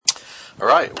All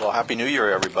right. Well, Happy New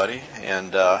Year, everybody.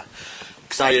 And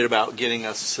excited about getting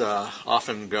us off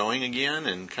and going again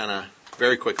and kind of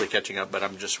very quickly catching up. But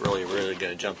I'm just really going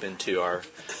to jump into our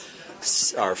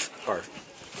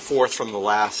fourth from the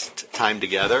last time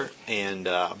together. And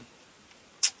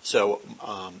so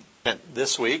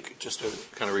this week, just to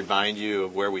kind of remind you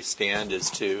of where we stand,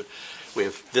 we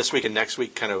have this week and next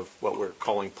week kind of what we're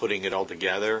calling putting it all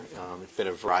together. It's been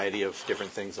a variety of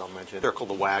different things I'll mention. Circle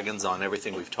the wagons on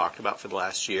everything we've talked about for the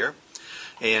last year.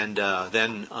 And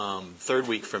then third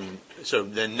week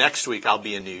then next week I'll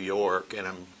be in New York, and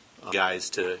I'm guys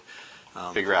to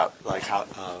figure out like how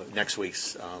next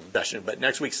week's session. But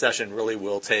next week's session really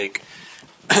will take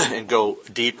and go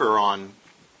deeper on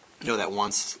that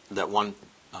one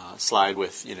slide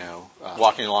with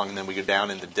walking along, and then we go down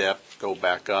in the dip, go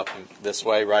back up and this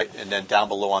way, right, and then down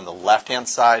below on the left hand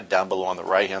side, down below on the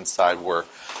right hand side were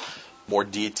more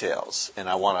details, and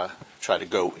I want to try to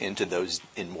go into those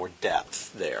in more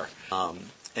depth there.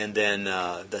 And then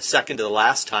the second to the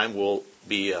last time will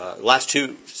be last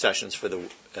two sessions for the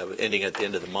ending at the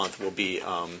end of the month will be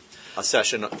a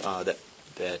session that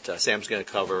Sam's going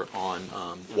to cover on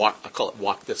I call it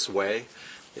Walk This Way.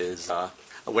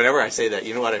 Whenever I say that,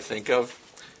 you know what I think of?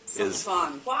 Is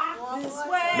fun. Walk this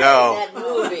way. No, that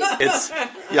movie. It's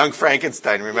Young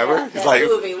Frankenstein. Remember? Yeah, it's like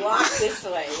movie. Walk this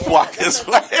way. Yeah. Walk this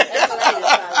way. That's what I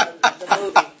just thought of the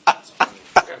movie.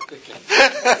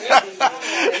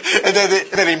 And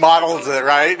then he models it,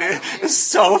 right? It's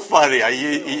so funny.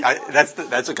 That's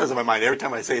what comes to my mind every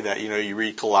time I say that. You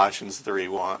read Colossians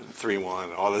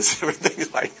 3:1, all those different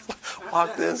things like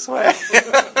walk this way.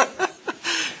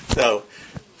 So.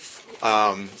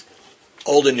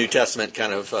 Old and New Testament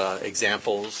kind of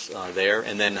examples there.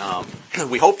 And then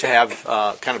we hope to have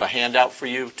kind of a handout for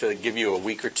you to give you a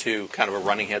week or two, kind of a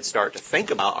running head start to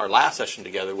think about our last session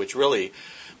together, which really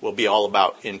will be all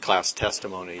about in-class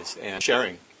testimonies and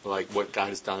sharing like what God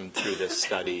has done through this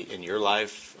study in your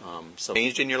life, some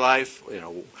changed in your life,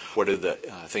 what are the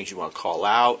things you want to call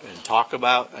out and talk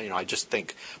about. I just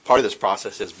think part of this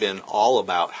process has been all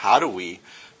about how do we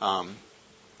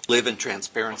live in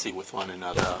transparency with one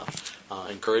another,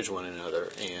 encourage one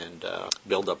another, and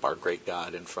build up our great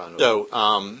God in front of us.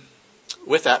 So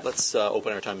with that, let's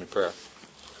open our time in prayer.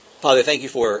 Father, thank you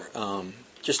for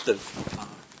just the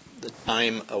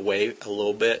time away a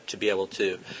little bit to be able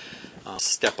to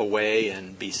step away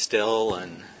and be still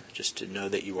and just to know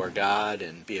that you are God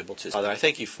and be able to. Father, I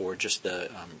thank you for just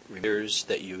the reminders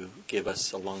that you give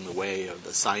us along the way of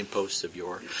the signposts of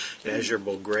your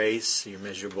measurable grace, your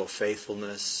measurable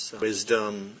faithfulness,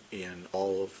 wisdom in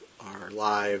all of our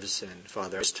lives. And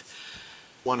Father, I just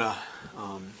want to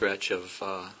stretch of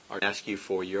ask you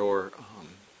for your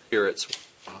Spirit's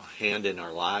hand in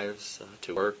our lives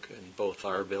to work in both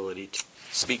our ability to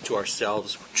speak to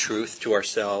ourselves, truth to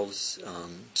ourselves,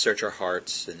 search our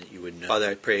hearts, and that you would know. Father,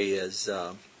 I pray as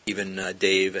even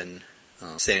Dave and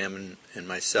Sam and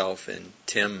myself and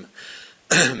Tim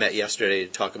met yesterday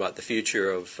to talk about the future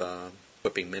of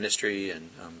equipping ministry and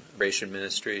operation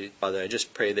ministry. Father, I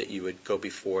just pray that you would go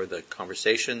before the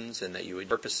conversations and that you would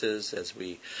purposes as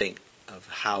we think of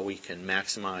how we can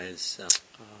maximize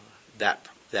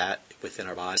that within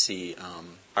our body, see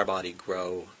our body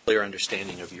grow, clear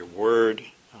understanding of your word,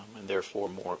 and therefore,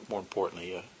 more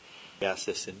importantly, I ask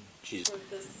this in Jesus.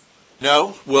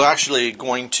 No, we're actually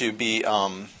going to be.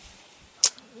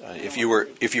 If you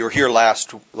were here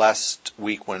last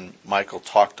week when Michael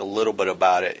talked a little bit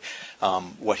about it,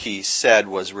 what he said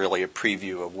was really a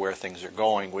preview of where things are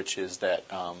going, which is that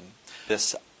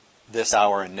this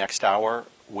hour and next hour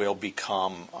will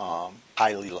become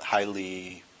highly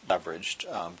leveraged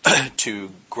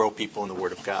to grow people in the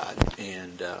Word of God.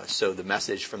 And so the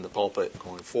message from the pulpit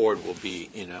going forward will be,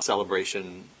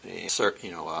 celebration,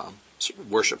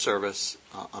 worship service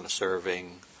on a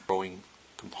serving, growing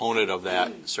component of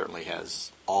that certainly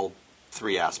has all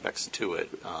three aspects to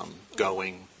it,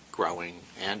 going, growing,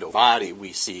 and body.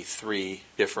 We see three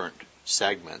different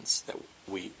segments that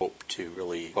we hope to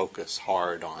really focus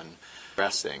hard on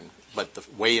addressing, but the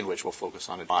way in which we'll focus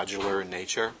on it modular in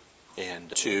nature.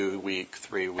 And 2 week,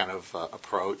 3 kind of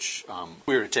approach.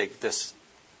 We were to take this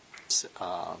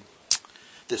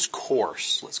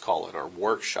course, let's call it, or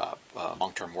workshop,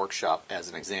 long-term workshop, as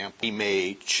an example. We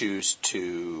may choose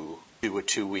to do a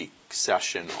 2 week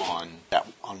session on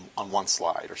one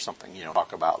slide or something.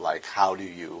 Talk about like how do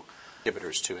you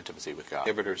inhibitors to intimacy with God.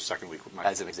 Inhibitors, second week,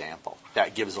 as an example.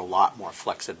 That gives a lot more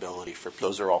flexibility for people.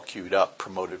 Those are all queued up,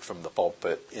 promoted from the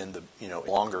pulpit in the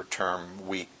longer term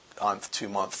week. On 2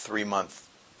 month, 3 month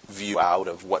view out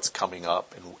of what's coming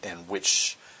up and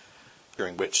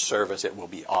during which service it will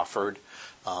be offered,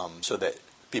 so that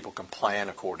people can plan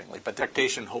accordingly. But the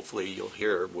expectation, hopefully, you'll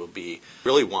hear will be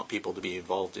really want people to be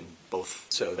involved in both.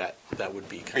 So that would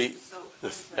be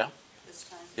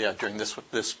during this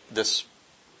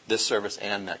service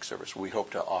and next service. We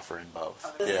hope to offer in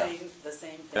both. The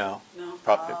same thing? No,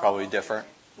 probably different.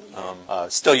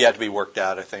 Still yet to be worked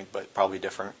out, I think, but probably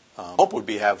different. Hope would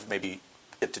be have maybe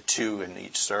get to 2 in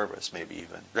each service, maybe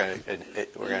even. We're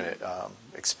going to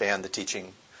expand the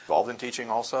teaching, involved in teaching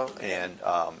also, and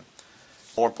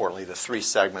more importantly, the 3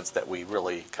 segments that we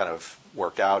really kind of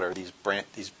worked out are these brand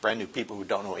new people who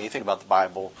don't know anything about the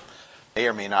Bible, may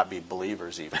or may not be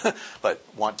believers even, but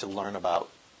want to learn about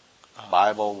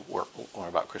Bible, learn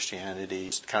about Christianity.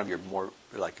 Just kind of your more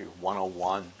like your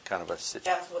 101 kind of a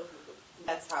situation.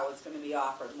 That's how it's going to be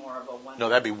offered, more of a one. No,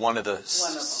 that'd be one of the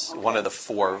one of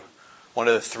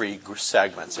the 3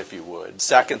 segments, if you would.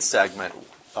 Second segment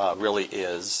really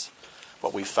is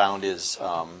what we found is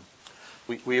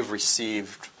we have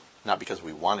received, not because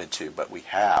we wanted to, but we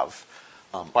have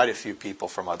quite a few people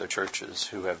from other churches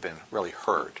who have been really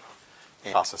hurt in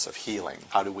the process of healing.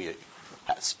 How do we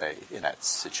participate in that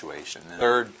situation?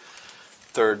 And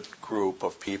third group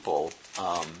of people,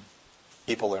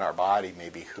 people in our body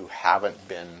maybe who haven't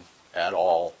been at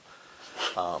all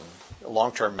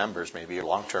long-term members, maybe, or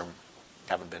long-term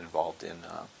haven't been involved in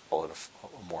a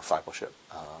more discipleship.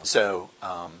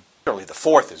 Certainly the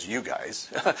 4th is you guys,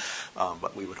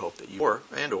 but we would hope that you or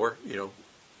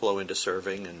flow into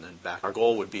serving and then back. Our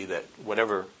goal would be that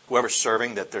whoever's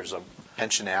serving, that there's a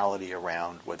intentionality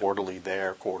around whether quarterly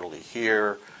there, quarterly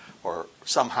here, or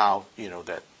somehow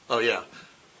that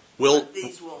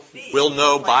we'll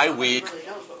know by week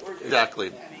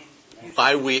exactly.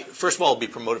 By week, first of all, it'll be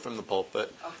promoted from the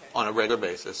pulpit on a regular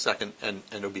basis. Second, and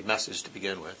it'll be messaged to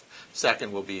begin with.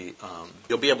 Second will be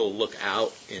you'll be able to look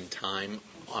out in time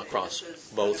across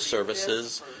both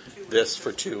services. This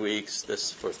for 2 weeks,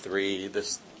 this for 3,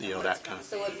 this that kind of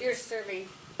thing. So if you're serving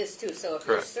this too,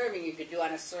 you're serving, you could do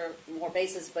on a more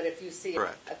basis. But if you see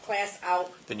a class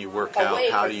out, then you work out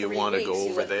how do you want to go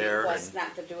over there and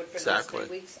not to do it for those 3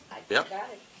 weeks. Got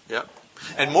it. Yep.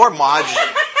 And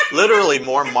literally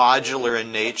more modular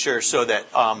in nature, so that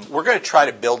we're going to try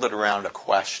to build it around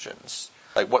questions.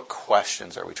 Like, what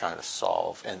questions are we trying to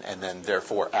solve? And then,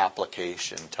 therefore,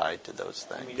 application tied to those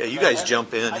things. You guys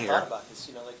jump in here. I thought about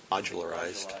this,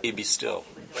 Modularized. Be still.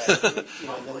 And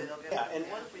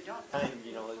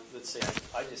let's say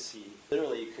I just see,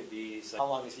 literally it could be, how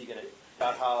long is he going to,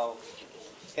 about how,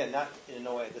 and not in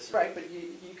no way this is right, but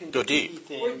you can go deep.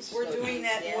 Things. We're doing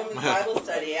that in Women's Bible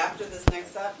Study. After this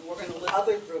next up, we're going to look at the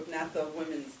other group, not the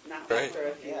women's, not after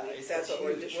a few weeks. That's what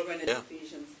we're doing. We're going to do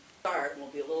Ephesians start, and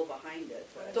we'll be a little behind it.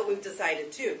 That's what we've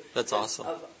decided too. That's awesome.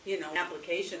 Of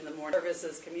application, the more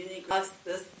services, community, us,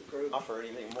 this group. Offer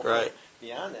anything more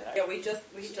beyond that. Yeah, we just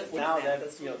now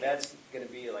that's that's going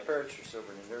to be like church or so.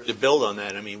 To build on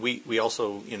that, I mean, we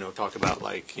also talk about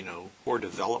core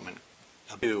development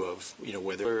of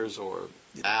whether or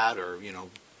that or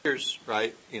years,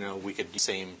 right? We could do the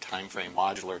same time frame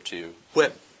modular to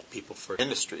equip people for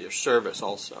industry or service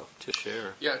also to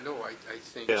share. Yeah, no, I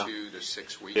think 2 to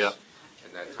 6 weeks. Yeah.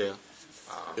 And that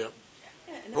time.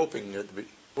 Hoping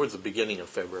towards the beginning of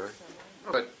February.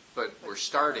 But we're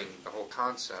starting the whole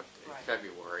concept in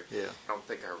February. Yeah. I don't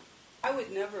think I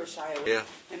would never shy away. Yeah.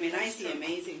 I mean, I see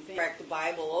amazing things. Crack the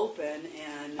Bible open,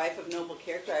 and Life of Noble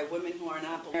Character. I have women who are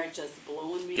not, they're just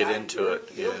blowing me. Get into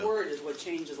it. Your word is what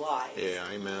changes lives. Yeah,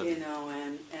 amen.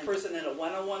 And person at a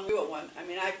 101 level. I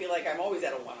mean, I feel like I'm always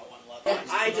at a 101 level.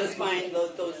 I just find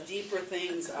those deeper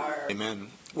things are. Amen.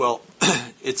 Well,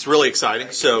 it's really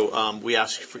exciting. So we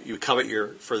ask for you to covet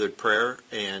your further prayer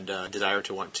and desire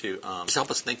to want to just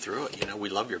help us think through it. We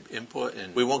love your input,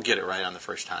 and we won't get it right on the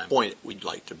first time. The point we'd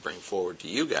like to bring forward to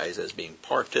you guys as being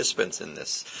participants in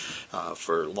this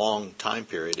for a long time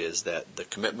period is that the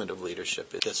commitment of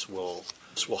leadership is this will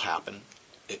happen,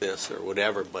 this or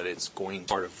whatever, but it's going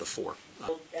part of the 4.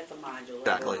 That's a module.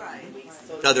 Exactly. Right.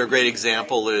 Another great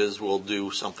example is we'll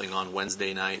do something on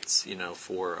Wednesday nights,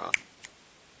 for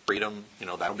freedom.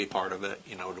 That'll be part of it.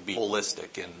 It'll be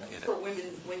holistic in it. For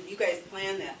women's, when you guys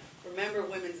plan that, remember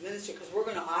women's ministry, because we're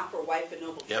going to offer Wife and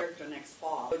Noble Character next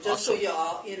fall. So just so you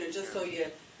all, just so you.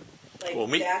 Like, well,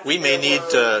 we may need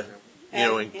to,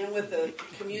 and with the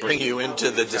community, bring you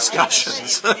into the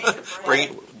discussions.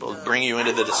 bring you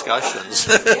into the discussions.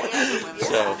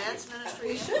 So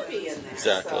we should be in there.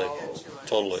 Exactly. So,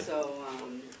 Totally. So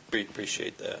we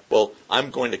appreciate that. Well,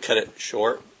 I'm going to cut it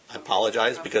short. I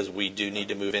apologize because we do need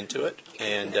to move into it,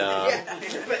 and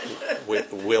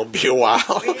we'll be a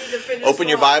while. Open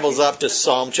your Bibles up to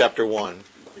Psalm chapter 1.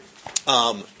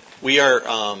 We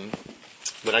are.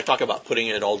 When I talk about putting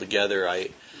it all together,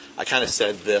 I kind of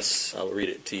said this. I'll read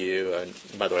it to you. And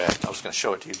by the way, I was going to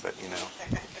show it to you, but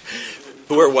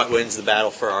who or what wins the battle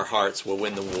for our hearts will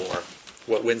win the war.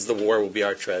 What wins the war will be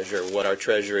our treasure. What our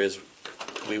treasure is,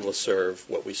 we will serve.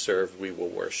 What we serve, we will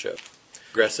worship.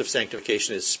 Progressive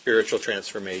sanctification is spiritual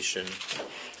transformation.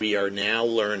 We are now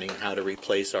learning how to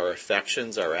replace our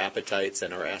affections, our appetites,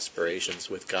 and our aspirations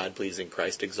with God-pleasing,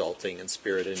 Christ-exalting, and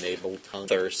Spirit-enabled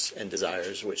thirsts and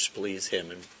desires which please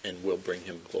Him and will bring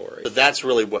Him glory. So that's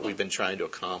really what we've been trying to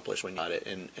accomplish when we got it.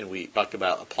 And we talked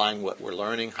about applying what we're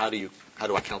learning. How do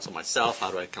I counsel myself? How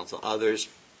do I counsel others?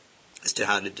 As to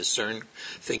how to discern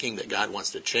thinking that God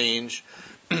wants to change.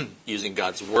 Using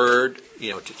God's Word,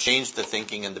 to change the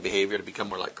thinking and the behavior to become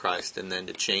more like Christ, and then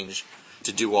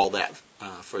to do all that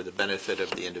for the benefit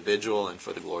of the individual and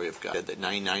for the glory of God. That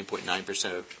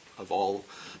 99.9% of all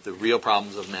the real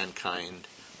problems of mankind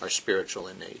are spiritual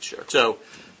in nature. So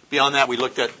beyond that, we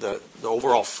looked at the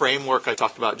overall framework I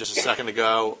talked about just a second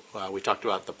ago. We talked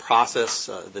about the process,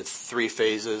 the 3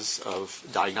 phases of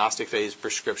diagnostic phase,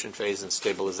 prescription phase, and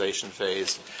stabilization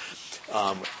phase.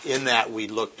 In that, we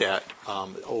looked at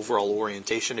overall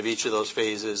orientation of each of those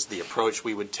phases, the approach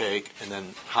we would take, and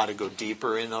then how to go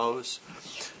deeper in those.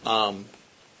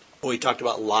 We talked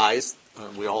about lies.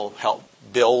 We all helped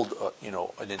build,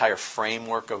 an entire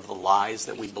framework of the lies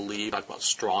that we believe. We talked about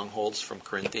strongholds from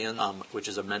Corinthians, which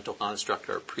is a mental construct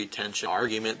or a pretension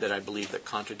argument that I believe that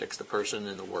contradicts the person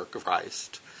and the work of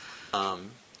Christ.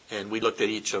 And we looked at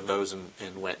each of those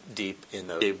and went deep in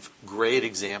those. Gave great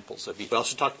examples of each. We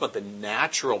also talked about the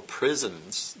natural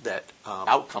prisons that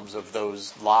outcomes of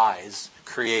those lies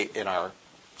create in our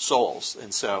souls.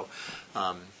 And so,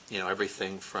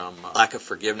 everything from lack of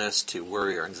forgiveness to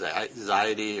worry or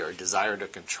anxiety or desire to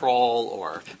control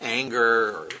or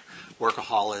anger or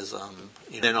workaholism.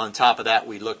 And then on top of that,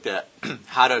 we looked at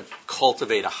how to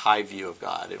cultivate a high view of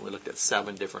God. And we looked at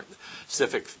 7 different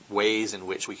specific ways in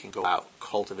which we can go out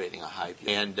cultivating a high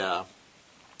view. And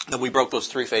then we broke those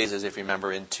 3 phases, if you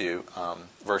remember, into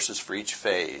verses for each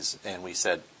phase. And we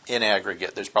said, in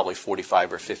aggregate, there's probably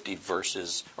 45 or 50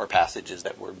 verses or passages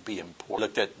that would be important. We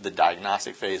looked at the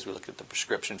diagnostic phase. We looked at the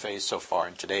prescription phase so far.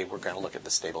 And today we're going to look at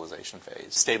the stabilization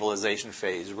phase. Stabilization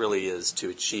phase really is to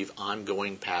achieve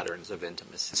ongoing patterns of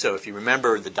intimacy. So if you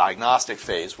remember, the diagnostic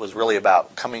phase was really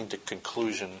about coming to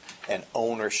conclusion and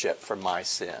ownership for my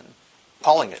sin.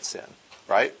 Calling it sin,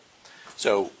 right?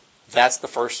 So that's the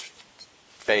first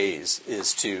phase,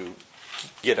 is to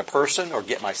get a person or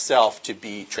get myself to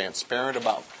be transparent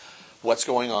about what's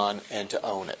going on and to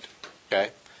own it. Okay?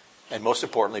 And most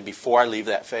importantly, before I leave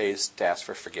that phase, to ask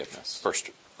for forgiveness.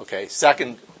 First, okay?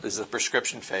 Second is the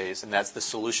prescription phase, and that's the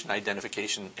solution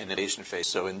identification and innovation phase.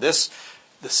 So in this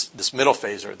middle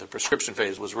phase, or the prescription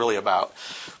phase, was really about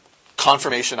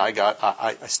confirmation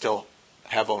I still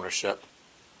have ownership.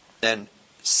 Then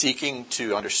seeking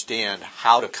to understand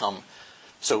how to come.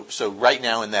 So right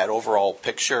now in that overall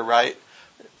picture, right,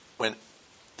 when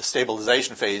the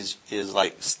stabilization phase is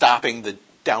like stopping the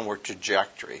downward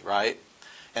trajectory, right?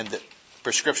 And the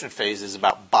prescription phase is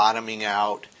about bottoming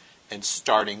out and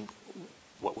starting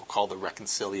what we'll call the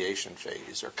reconciliation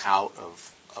phase, or out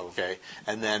of, okay?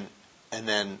 And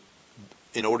then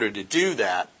in order to do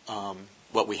that,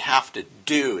 what we have to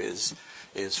do is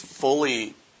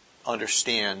fully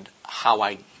understand how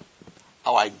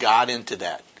I got into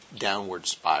that downward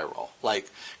spiral.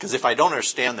 Because if I don't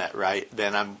understand that right,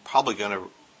 then I'm probably going to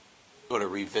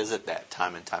revisit that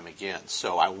time and time again.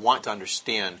 So I want to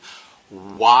understand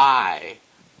why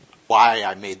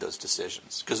I made those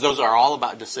decisions, because those are all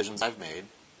about decisions I've made,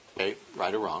 okay,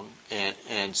 right or wrong,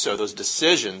 and so those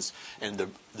decisions and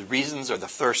the reasons or the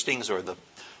thirstings or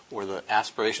the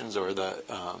aspirations or the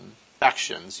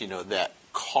affections, that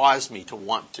cause me to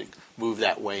want to move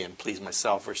that way and please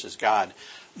myself versus God.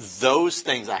 Those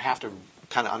things I have to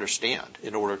kind of understand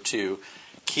in order to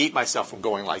keep myself from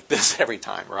going like this every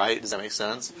time, right? Does that make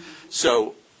sense?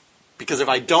 So, because if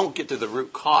I don't get to the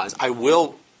root cause, I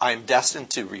am destined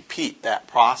to repeat that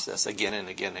process again and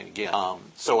again and again.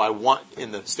 So I want,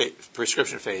 in the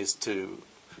prescription phase, to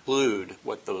include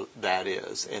what that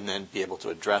is, and then be able to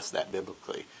address that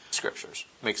biblically. Scriptures.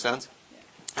 Make sense?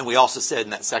 And we also said in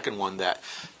that second one that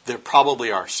there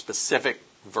probably are specific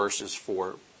verses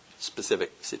for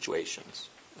specific situations.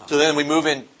 So then we move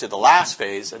into the last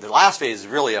phase, and the last phase is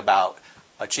really about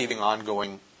achieving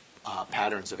ongoing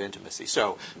patterns of intimacy.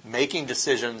 So making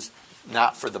decisions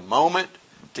not for the moment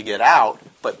to get out,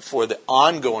 but for the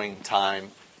ongoing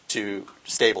time to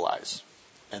stabilize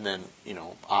and then,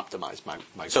 optimize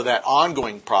my. So that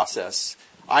ongoing process,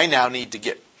 I now need to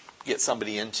get get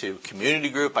somebody into community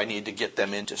group. I need to get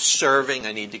them into serving.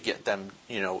 I need to get them,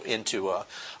 into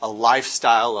a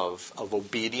lifestyle of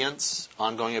obedience,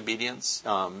 ongoing obedience.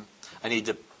 I need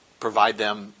to provide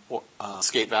them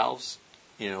escape valves,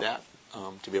 that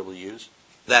to be able to use.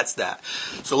 That's that.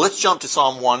 So let's jump to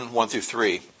Psalm 1 through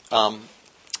 3. We're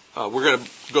going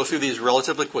to go through these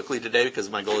relatively quickly today because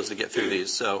my goal is to get through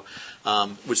these. So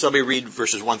would somebody read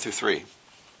verses 1 through 3?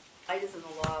 Light is in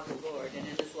the law of the Lord, and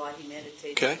in his law he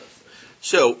meditates. Okay.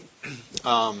 So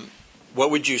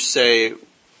what would you say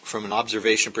from an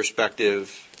observation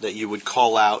perspective that you would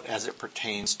call out as it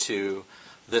pertains to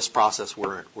this process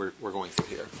we're going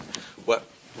through here?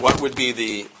 What would be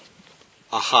the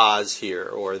ahas here,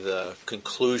 or the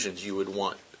conclusions you would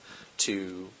want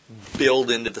to build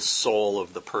into the soul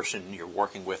of the person you're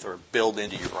working with, or build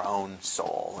into your own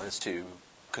soul as to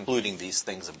concluding these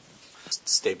things of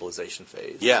stabilization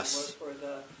phase? Yes. For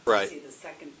the, right. See the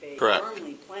second phase correct.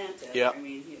 Firmly planted. Yep. I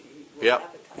mean, he yep.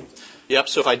 appetite. Yep.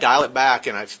 So if I dial it back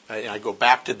and I go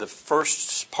back to the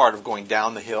first part of going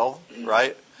down the hill,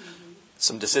 right? Mm-hmm.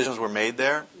 Some decisions were made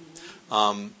there.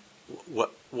 Mm-hmm.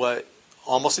 What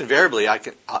almost invariably I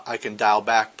can dial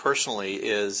back personally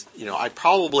is, I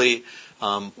probably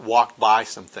walked by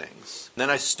some things. And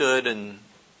then I stood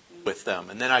with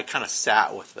them, and then I kind of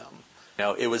sat with them.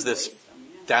 It was this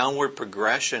downward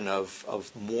progression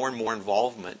of more and more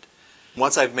involvement.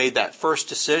 Once I've made that first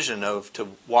decision to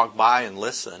walk by and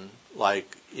listen, I'm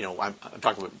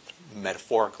talking about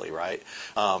metaphorically, right?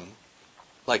 I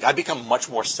become much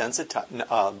more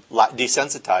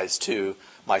desensitized to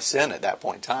my sin at that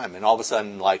point in time, and all of a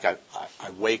sudden, I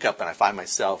wake up and I find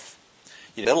myself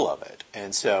in the middle of it.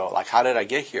 And so, how did I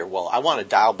get here? Well, I want to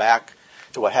dial back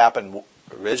to what happened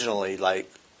originally.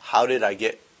 How did I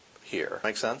get here?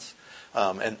 Make sense?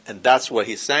 And that's what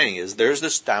he's saying is there's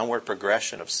this downward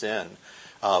progression of sin,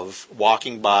 of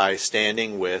walking by,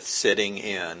 standing with, sitting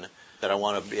in, that I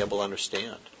want to be able to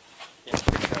understand. Yeah,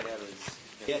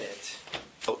 get it.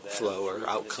 Outflow or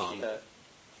outcome.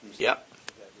 Yep.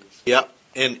 Yep.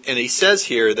 And he says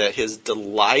here that his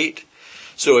delight.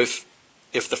 So if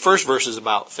the first verse is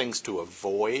about things to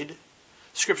avoid,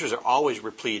 scriptures are always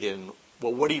replete in,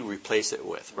 well, what do you replace it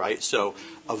with, right? So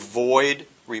avoid,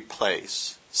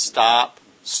 replace, stop,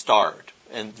 start.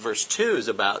 And verse 2 is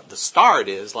about the start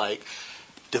is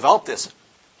develop this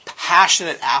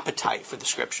passionate appetite for the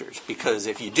scriptures, because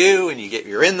if you do and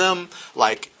you're in them,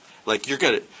 you're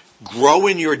going to grow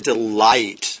in your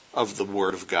delight of the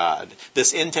Word of God.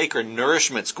 This intake or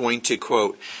nourishment is going to,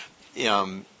 quote,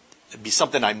 be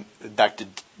something back to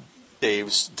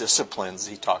Dave's disciplines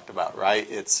he talked about, right?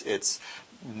 It's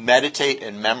meditate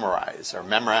and memorize, or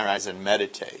memorize and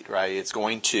meditate, right?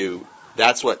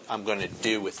 That's what I'm going to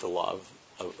do with the law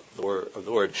of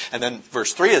the Word. And then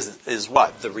verse 3 is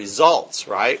what? The results,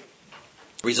 right?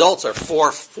 Results are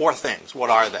four things. What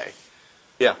are they?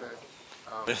 Yeah.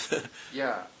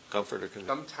 Yeah. Comfort or conviction.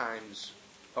 Sometimes,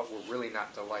 but we're really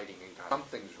not delighting in God.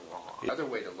 Something's wrong. Yeah. Another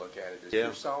way to look at it is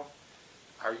yourself.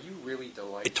 Are you really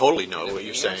delighting? I totally know what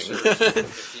you're saying.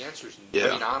 If the answer is no,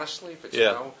 I mean, honestly, if it's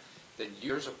no, then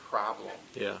there's a problem.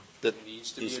 Yeah, that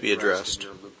needs to be addressed.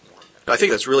 I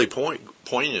think that's really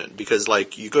poignant, because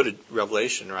you go to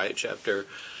Revelation, right, chapter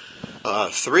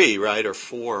 3, right, or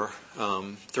 4,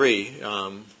 3,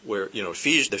 where the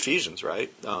Ephesians, right,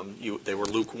 they were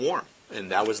lukewarm,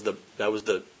 and that was the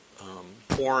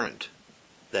warrant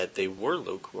that they were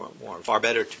lukewarm. Far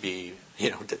better to be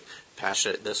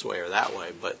passionate this way or that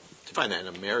way, but to find that in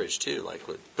a marriage too,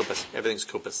 everything's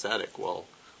copacetic. Well,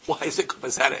 why is it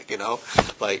copacetic?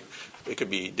 It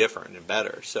could be different and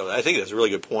better. So I think that's a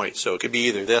really good point. So it could be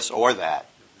either this or that.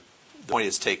 The point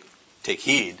is take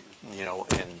heed,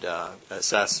 and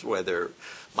assess whether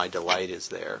my delight is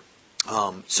there.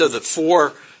 So the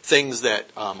four things that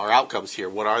are outcomes here,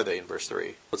 what are they in verse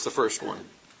 3? What's the first one?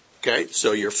 Okay,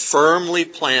 so you're firmly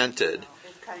planted.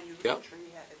 Yep.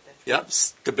 Yep.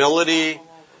 Stability.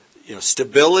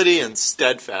 Stability and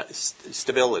steadfast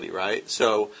stability, right?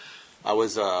 So I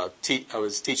was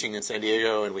teaching in San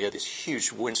Diego, and we had this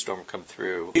huge windstorm come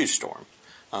through. Huge storm,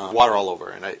 water all over.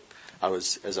 And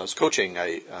as I was coaching,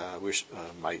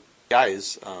 my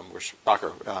guys were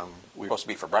soccer. We were supposed to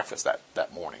be for breakfast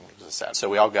that morning. It was sad. So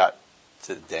we all got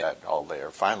to the day all there.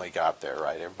 Finally got there,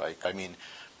 right? Everybody. I mean,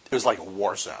 it was like a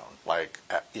war zone. It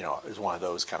was one of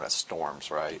those kind of storms,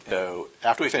 right? So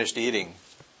after we finished eating,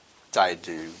 decided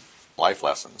to life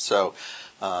lessons. So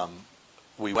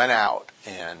we went out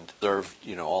and observed,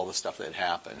 all the stuff that had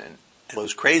happened. And what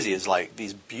was crazy is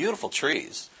these beautiful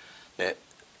trees that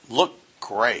looked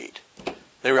great.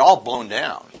 They were all blown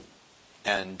down,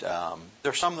 and there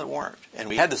were some that weren't. And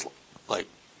we had this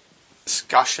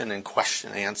discussion and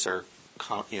question and answer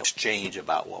exchange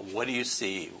about, well, what do you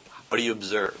see? What do you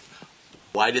observe?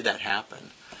 Why did that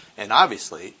happen? And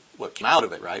obviously, what came out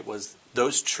of it, right, was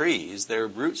those trees, their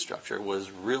root structure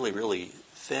was really, really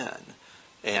thin.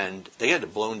 And they had to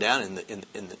blown down in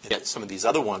some of these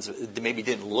other ones that maybe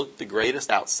didn't look the greatest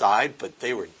outside, but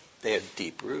they had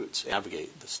deep roots to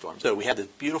navigate the storm. So we had this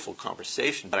beautiful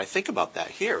conversation. But I think about that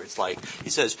here. It's like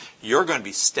he says, you're going to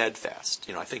be steadfast.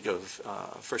 I think of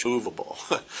first movable,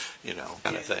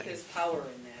 kind of thing. There's power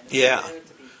in that. Yeah,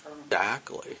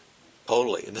 exactly.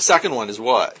 Totally. And the second one is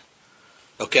what?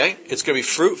 Okay? It's going to be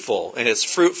fruitful. And it's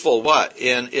fruitful what?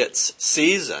 In its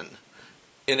season.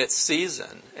 In its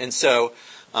season. And so,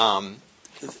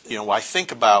 I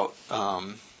think about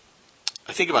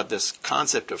this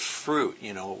concept of fruit.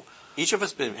 Each of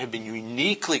us have been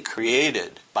uniquely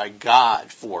created by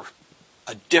God for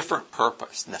a different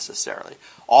purpose necessarily.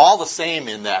 All the same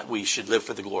in that we should live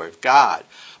for the glory of God,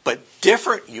 but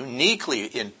different uniquely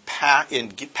in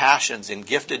passions, in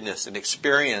giftedness, in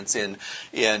experience, in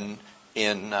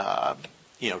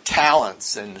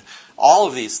talents, and all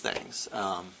of these things.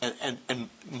 And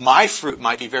my fruit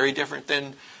might be very different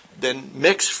than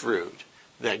mixed fruit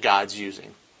that God's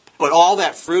using. But all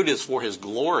that fruit is for His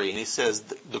glory. And He says,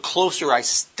 the closer I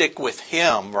stick with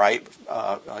Him, right?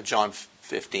 John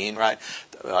 15, right?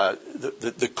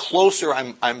 The closer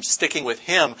I'm sticking with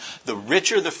Him, the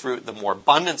richer the fruit, the more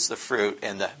abundance the fruit,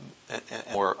 and the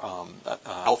more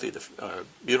healthy,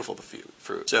 beautiful the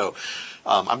fruit. So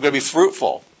I'm going to be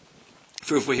fruitful.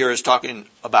 Fruitful here is talking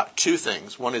about two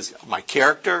things. One is my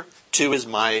character. Two is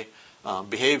my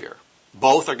behavior.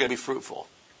 Both are going to be fruitful.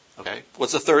 Okay.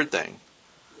 What's the third thing?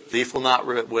 Leaf will not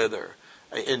wither.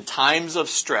 In times of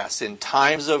stress, in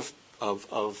times of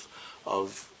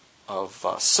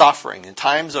suffering, in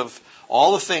times of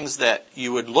all the things that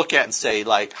you would look at and say,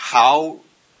 like, how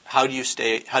do you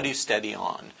steady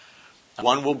on?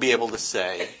 One will be able to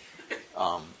say,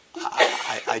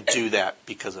 I do that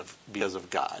because of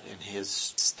God and His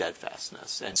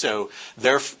steadfastness, and so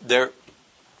their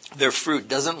fruit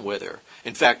doesn't wither.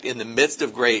 In fact, in the midst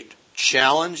of great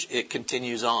challenge, it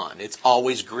continues on. It's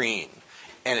always green.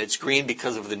 And it's green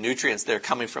because of the nutrients that are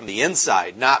coming from the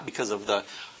inside, not because of the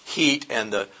heat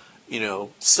and the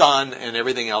sun and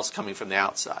everything else coming from the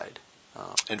outside.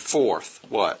 And fourth,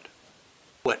 what?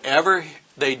 Whatever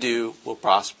they do will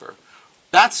prosper.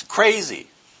 That's crazy.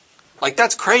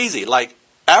 That's crazy.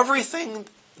 Everything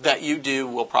that you do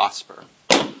will prosper.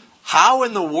 How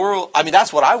in the world? I mean,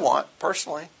 that's what I want,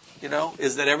 personally,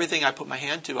 is that everything I put my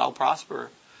hand to, I'll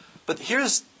prosper. But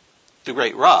here's the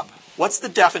great rub. What's the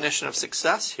definition of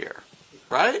success here?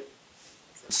 Right?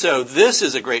 So this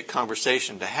is a great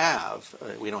conversation to have.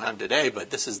 We don't have today,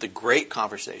 but this is the great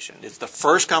conversation. It's the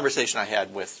first conversation I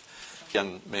had with a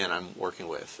young man I'm working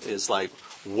with. Is like,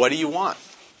 what do you want?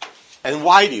 And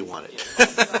why do you want it?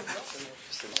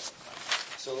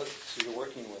 So you're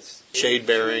working with shade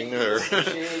bearing, or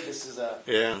shade. This is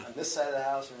on this side of the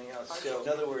house, everything else. So in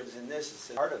other words, in this,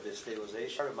 it's part of this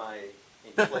stabilization, part of my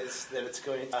place that it's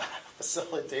going to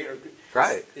facilitate, or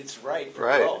right. It's right for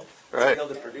growth. Right. It's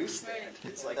able to produce that.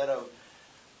 It's like that of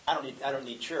I don't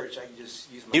need church. I can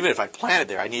just use my. Even if I planted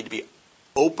there, I need to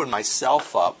open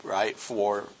myself up, right,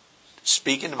 for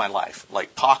speak into my life.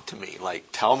 Talk to me.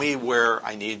 Tell me where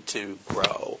I need to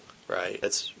grow. Right.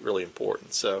 That's really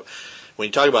important. So when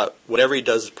you talk about whatever He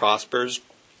does prospers,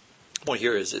 the point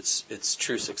here is it's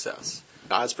true success.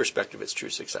 God's perspective, it's true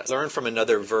success. Learn from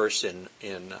another verse in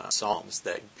Psalms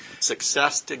that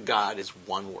success to God is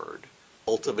one word: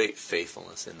 cultivate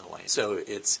faithfulness in the land. So it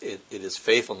is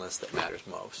faithfulness that matters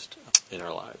most in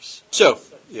our lives. So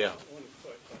yeah,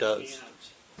 it does.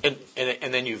 And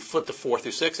then you flip to 4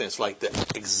 through 6, and it's like the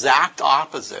exact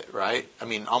opposite, right? I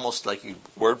mean, almost like you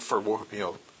word for word,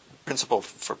 principle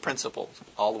for principle,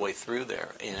 all the way through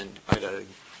there. And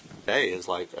today is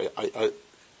like I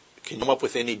can you come up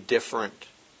with any different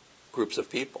groups of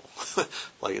people?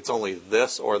 It's only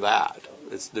this or that.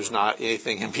 There's not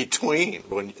anything in between.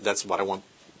 That's what I want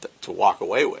to walk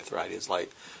away with, right? It's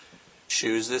like,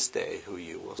 choose this day who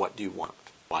you will. What do you want?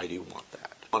 Why do you want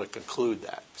that? I want to conclude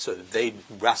that so that they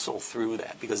wrestle through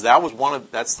that, because that's one of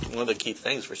the key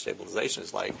things for stabilization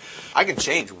is I can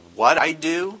change what I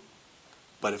do,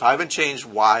 but if I haven't changed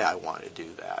why I want to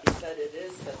do that. You said it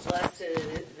is, but blessed it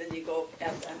is, then you go,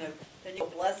 then you go,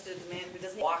 blessed is the man who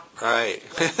doesn't walk right.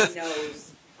 He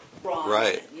knows wrong,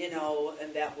 right.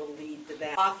 And that will lead to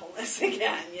that awfulness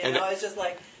again, it's just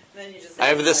then you just. I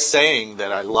have this saying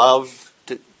that I love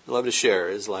to share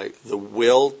is the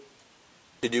will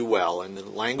to do well, and the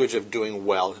language of doing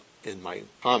well in my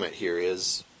comment here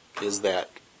is that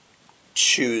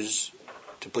choose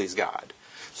to please God.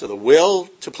 So the will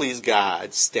to please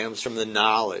God stems from the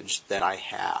knowledge that I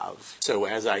have. So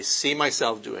as I see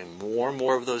myself doing more and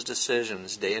more of those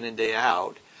decisions day in and day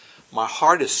out, my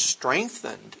heart is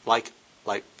strengthened, like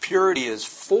purity is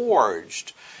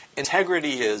forged,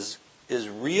 integrity is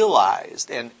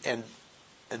realized, and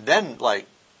then like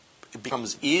it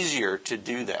becomes easier to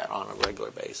do that on a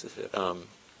regular basis.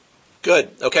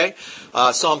 Good. Okay.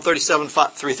 Psalm 37,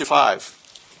 3 through 5.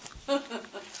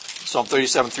 Psalm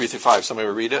 37, 3 through 5. Somebody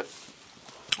will read it?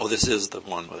 Oh, this is the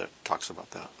one where it talks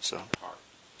about that. So,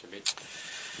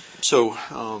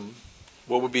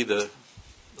 what would be the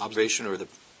observation or the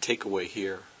takeaway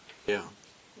here? Yeah.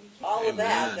 All of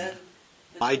that. Then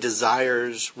my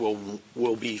desires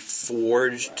will be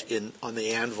forged on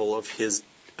the anvil of his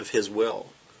will,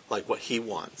 like what he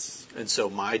wants. And so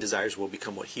my desires will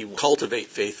become what he wants. Cultivate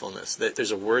faithfulness.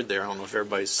 There's a word there. I don't know if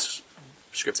everybody's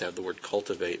scripts have the word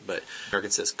cultivate, but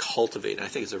American says cultivate. And I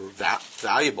think it's a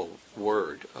valuable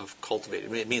word of cultivate. I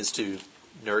mean, it means to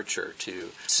nurture, to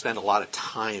spend a lot of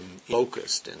time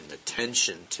focused and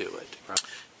attention to it. But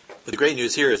the great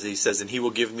news here is that he says, and he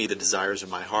will give me the desires of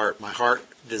my heart. My heart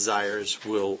desires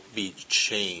will be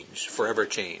changed, forever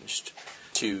changed,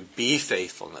 to be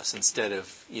faithfulness instead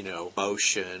of,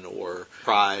 emotion or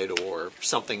pride or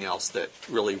something else that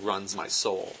really runs my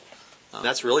soul.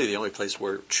 That's really the only place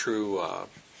where true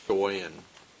joy and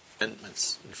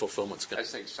contentment and fulfillment's going. I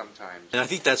think sometimes. And I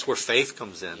think that's where faith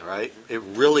comes in, right? It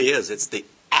really is. It's the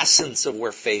essence of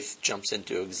where faith jumps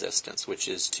into existence, which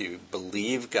is to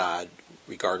believe God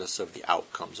regardless of the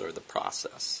outcomes or the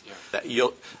process. Yeah. That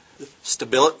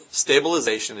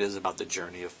stabilization is about the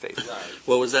journey of faith. Right.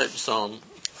 What was that? Psalm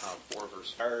 4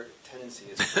 verse. Our tendency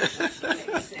is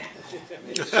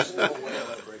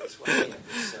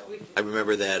I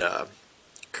remember that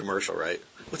commercial, right?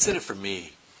 What's in it for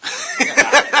me?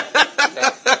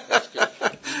 That's good.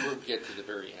 We'll get to the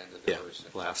very end of the verse.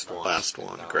 Last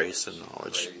one. Grace and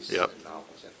knowledge. Yep.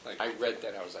 I read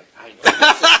that. I was like, I know.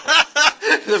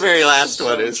 The very last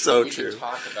one is so we true. Can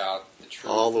talk about the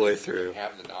truth all the way through.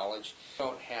 Have the knowledge.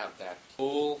 Don't have that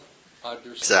full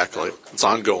understanding. Exactly. It's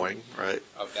ongoing, right?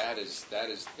 Of that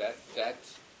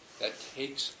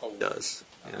takes a while. It does.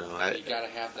 You got to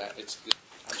have that.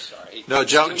 I'm sorry. No,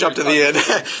 jump to the end.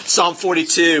 Psalm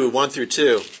 42, 1 through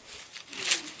 2.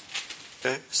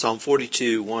 Okay, Psalm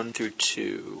 42, 1 through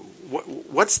 2.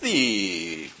 What's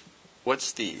the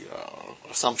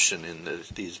assumption in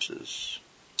these as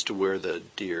to where the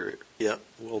deer?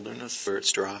 Wilderness where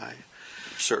it's dry.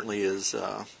 Certainly is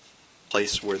a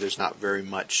place where there's not very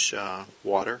much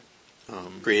water,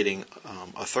 creating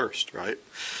a thirst. Right?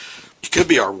 It could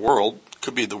be our world.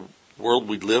 Could be the world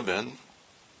we live in.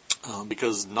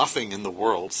 Because nothing in the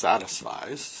world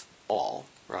satisfies all,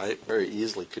 right? Very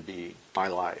easily could be my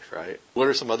life, right? What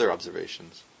are some other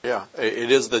observations? Yeah,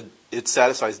 it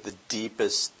satisfies the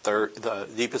deepest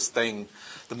thing,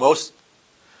 the most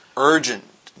urgent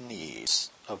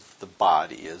needs of the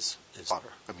body is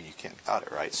water. I mean, you can't without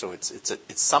it, right? So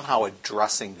it's somehow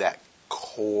addressing that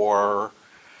core.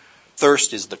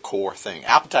 Thirst is the core thing.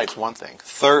 Appetite's one thing.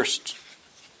 Thirst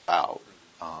out.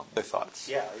 Their thoughts.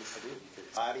 Yeah, I do.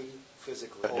 Because body,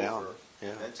 physically, over,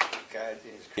 mentally, God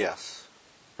is. Yes.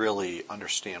 Really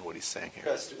understand what he's saying here.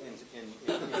 Because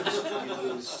you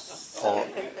lose 7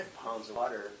 pounds of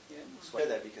water. Swear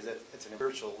that because it's an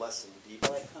spiritual lesson deep.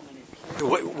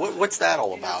 What's that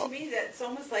all about? To me, that's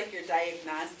almost like your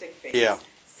diagnostic phase. Yeah.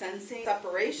 Sensing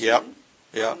separation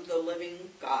from the living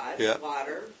God,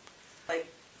 water, like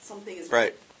something is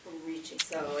right. From reaching.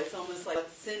 So it's almost like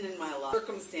what's sin in my life,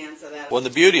 circumstance of that. Well, the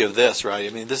beauty of this, right?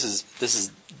 I mean, this is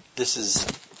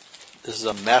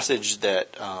a message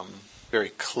that very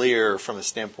clear from the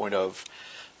standpoint of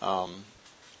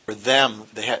for them,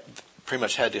 they had pretty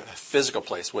much had a physical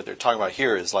place. What they're talking about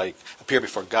here is like appear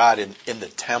before God in the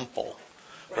temple,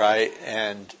 right?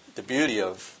 And the beauty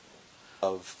of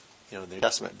the New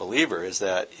Testament believer is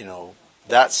that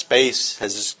that space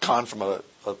has just gone from a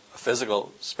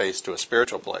physical space to a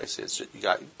spiritual place. It's just, you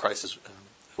got Christ is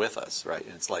with us, right?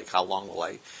 And it's like, how long will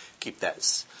I keep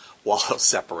that wall of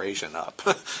separation up,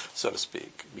 so to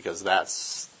speak? Because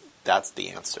that's the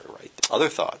answer, right there. Other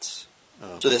thoughts?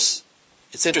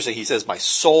 It's interesting. He says, "My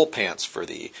soul pants for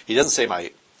thee." He doesn't say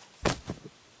my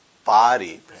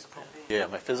body.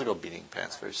 My physical being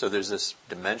pants for thee. So there's this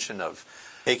dimension of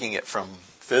taking it from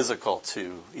physical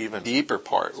to even deeper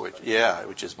part,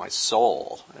 which is my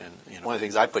soul. And one of the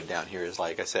things I put down here is,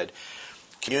 like I said,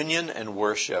 communion and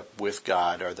worship with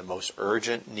God are the most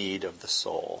urgent need of the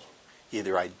soul.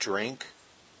 Either I drink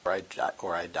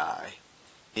or I die.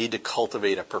 Need to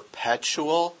cultivate a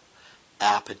perpetual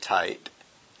appetite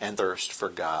and thirst for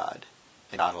God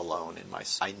and God alone in my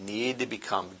soul. I need to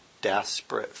become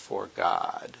desperate for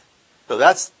God. So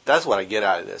that's what I get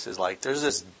out of this, is like there's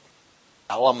this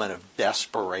element of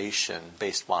desperation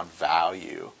based upon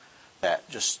value that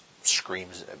just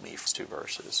screams at me for 2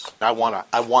 verses. I want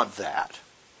that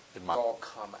in my all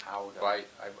come out of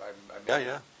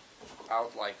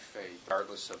out like faith,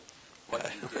 regardless of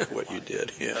what you did. What you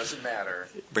did, yeah. It doesn't matter.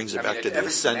 It brings it back to the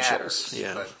essentials. Matters,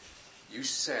 yeah. But you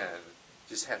sin,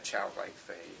 just have childlike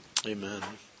faith. Amen.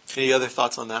 Any other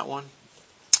thoughts on that one?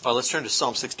 Let's turn to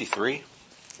Psalm 63.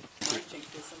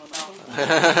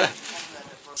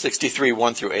 63,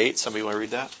 1 through 8. Somebody want to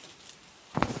read that?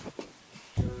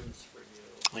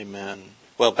 Amen.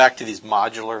 Well, back to these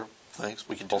modular things.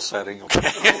 We can do setting. Okay.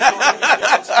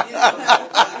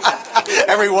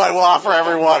 Everyone will offer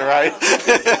everyone, right?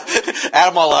 Add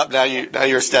them all up. Now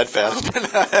you're steadfast.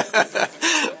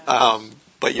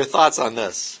 But your thoughts on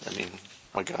this? I mean, oh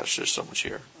my gosh, there's so much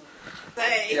here.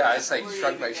 Yeah, it's like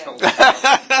shrug my shoulders.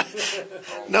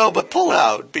 No, but pull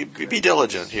out. Be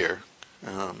diligent here.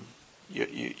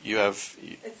 You have.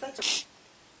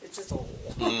 It's just a.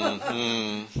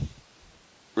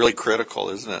 Really critical,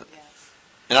 isn't it? Yes.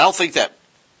 And I don't think that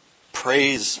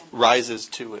praise rises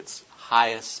to its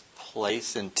highest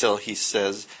place until he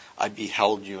says, "I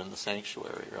beheld you in the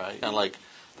sanctuary." Right, and like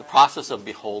the process of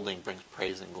beholding brings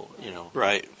praise and glory.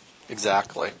 Right?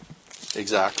 Exactly.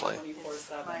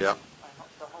 24/7. Yep.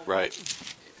 Right.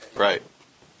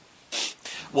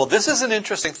 Well, this is an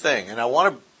interesting thing, and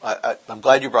I'm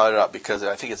glad you brought it up because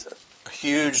I think it's a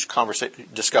huge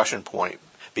discussion point.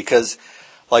 Because,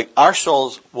 like, our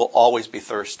souls will always be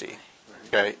thirsty.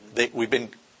 Okay, we've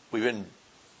been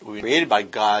created by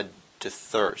God to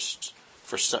thirst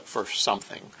for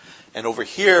something, and over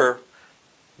here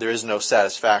there is no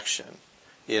satisfaction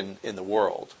in the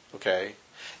world. Okay,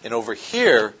 and over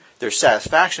here there's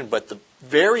satisfaction, but the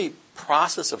very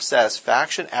process of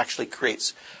satisfaction actually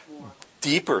creates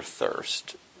deeper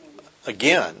thirst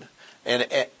again,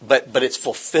 but it's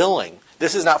fulfilling.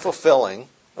 This is not fulfilling,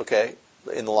 okay,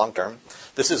 in the long term.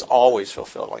 This is always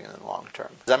fulfilling in the long term.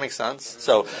 Does that make sense?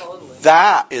 So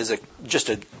that is just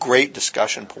a great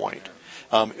discussion point.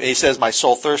 He says, "My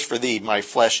soul thirsts for thee, my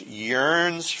flesh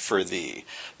yearns for thee."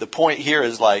 The point here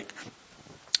is like,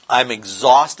 I'm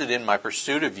exhausted in my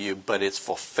pursuit of you, but it's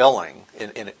fulfilling,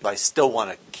 and I still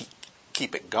want to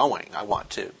keep it going. I want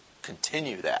to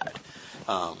continue that.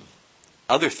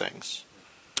 Other things.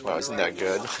 Well, isn't that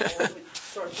good?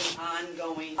 Sort of an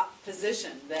ongoing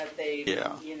position that they,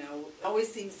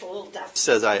 always seems a little desperate. It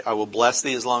says, I will bless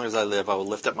thee as long as I live. I will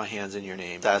lift up my hands in your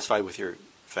name, satisfied with your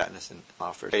fatness and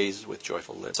offer praise with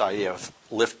joyful lips. So I have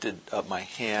lifted up my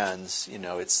hands.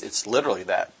 It's literally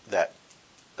that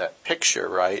picture,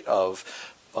 right, of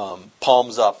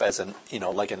palms up as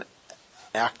like an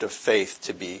act of faith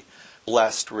to be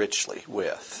blessed richly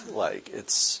with. Like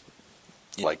it's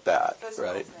like that,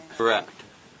 right? Correct.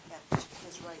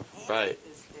 Right.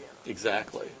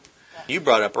 Exactly. You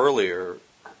brought up earlier,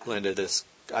 Linda, this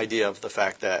idea of the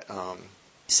fact that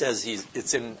he says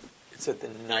it's at the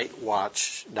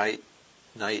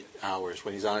night hours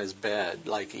when he's on his bed,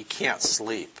 like he can't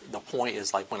sleep. The point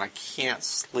is like when I can't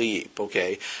sleep,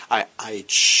 okay, I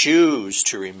choose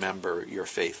to remember your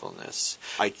faithfulness.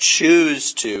 I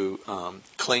choose to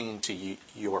cling to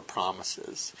your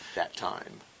promises that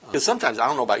time. Because sometimes, I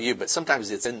don't know about you, but sometimes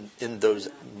it's in those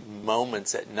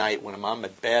moments at night when I'm on my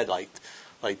bed, like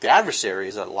the adversary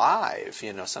is alive.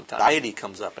 Sometimes anxiety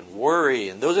comes up and worry,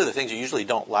 and those are the things that usually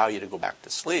don't allow you to go back to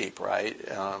sleep, right?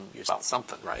 You're about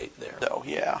something right there. So,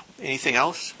 yeah. Anything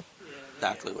else? Yeah,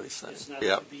 exactly what he said. It's not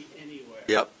Yep. to be anywhere.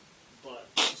 Yep. But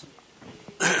it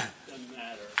doesn't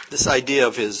matter. This idea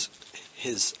of his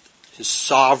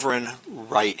sovereign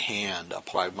right hand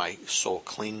upon my soul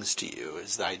clings to you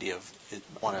is the idea of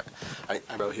I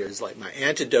wrote here is like my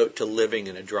antidote to living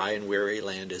in a dry and weary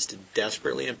land is to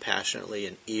desperately and passionately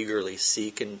and eagerly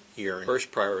seek and yearn. First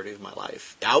priority of my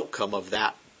life. The outcome of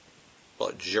that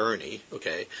journey,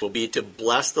 okay, will be to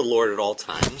bless the Lord at all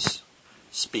times,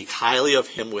 speak highly of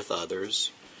Him with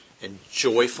others, and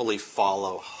joyfully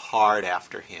follow hard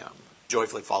after Him.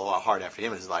 Joyfully follow hard after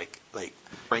Him is like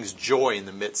brings joy in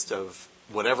the midst of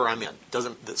whatever I'm in.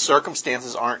 The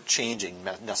circumstances aren't changing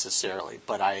necessarily,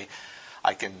 but I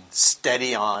can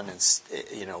steady on and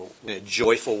in a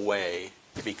joyful way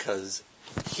because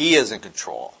He is in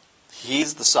control.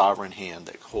 He's the sovereign hand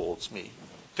that holds me.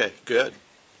 Okay, good.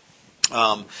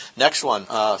 Next one,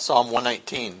 Psalm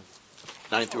 119,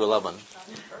 9 through 11.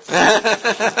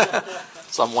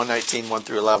 Psalm 119, 1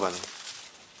 through 11.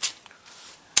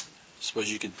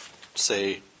 Suppose you could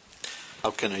say,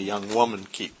 how can a young woman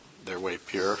keep their way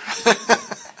pure?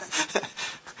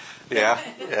 Yeah.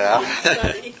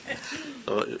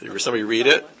 Somebody read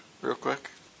it real quick.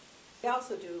 We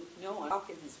also do no one walk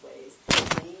in his ways,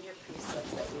 obeying your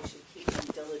precepts that we should keep them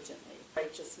diligently,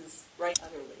 righteousness, right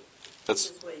utterly. That's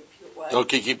Keep his way pure.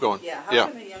 okay. Keep going. Yeah. How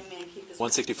can a young man keep his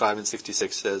 165 and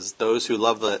 66 says, "Those who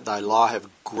love thy law have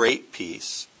great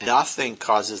peace. Nothing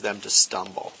causes them to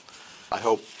stumble. I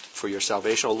hope for your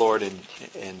salvation, O Lord, and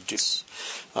do."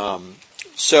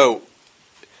 So,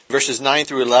 verses 9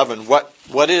 through 11.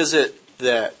 What is it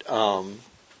that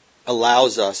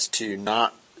allows us to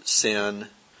not sin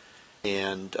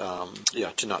and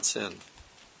to not sin?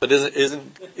 But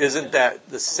isn't that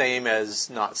the same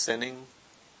as not sinning?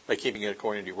 By keeping it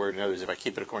according to your word. In other words, if I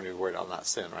keep it according to your word, I'll not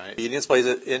sin, right? Obedience plays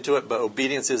into it, but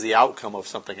obedience is the outcome of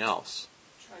something else.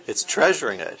 It's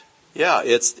treasuring it. Yeah,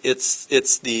 it's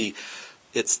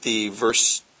the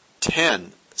verse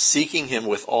 10, seeking him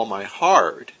with all my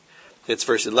heart. It's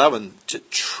verse 11, to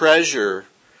treasure.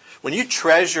 When you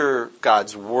treasure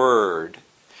God's word,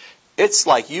 it's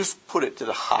like you've put it to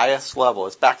the highest level.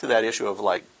 It's back to that issue of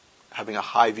like having a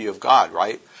high view of God,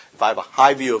 right? If I have a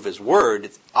high view of his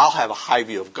word, I'll have a high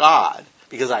view of God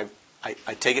because I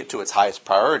take it to its highest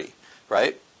priority,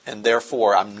 right? And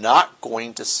therefore, I'm not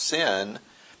going to sin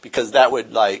because that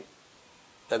would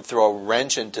then throw a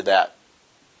wrench into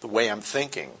the way I'm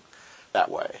thinking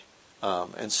that way.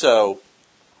 And so,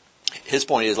 his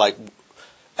point is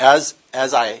as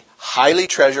I highly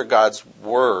treasure God's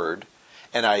word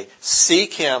and I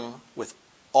seek him with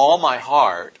all my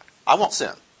heart, I won't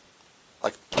sin.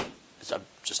 I'm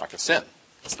just not going to sin.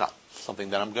 It's not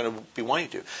something that I'm going to be wanting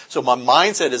to. So my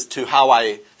mindset as to how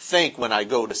I think when I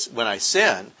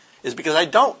sin is because I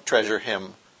don't treasure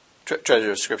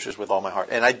treasure scriptures with all my heart,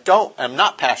 and I'm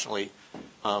not passionately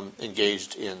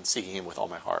engaged in seeking him with all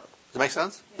my heart. Does that make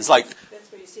sense? Yeah, it's like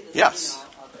that's where you see the yes,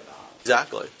 of it all.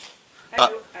 Exactly.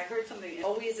 I heard something.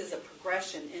 Always is a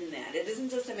progression in that. It isn't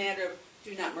just a matter of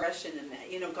do not progression in that.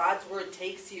 God's word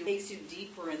takes you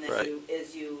deeper in that right.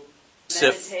 as you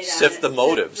sift the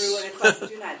motives. Through it. It's like,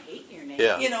 do not hate your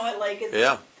neighbor.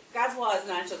 Yeah. God's law is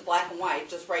not just black and white,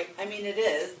 just right. I mean, it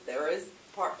is. There is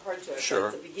part to it, sure.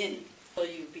 But it's the beginning. So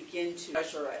you begin to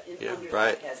treasure it under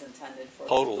right. God has intended for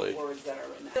totally. The words that are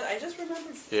written. I just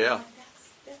remembered. Yeah.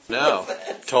 That's no.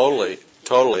 Totally.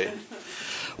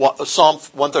 Well, Psalm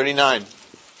 139,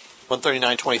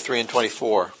 23 and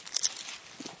 24.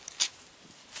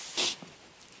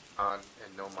 And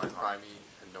know my heart,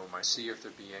 and know my see if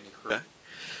there be any hurt.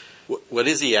 Okay. What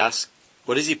is he ask?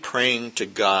 What is he praying to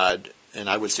God? And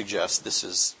I would suggest this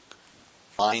is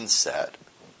mindset.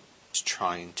 He's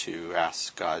trying to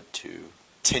ask God to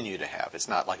continue to have. It's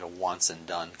not like a once and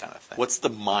done kind of thing. What's the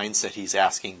mindset he's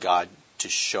asking God to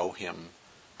show him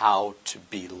how to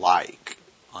be like?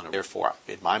 Therefore,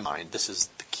 in my mind, this is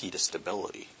the key to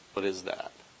stability. What is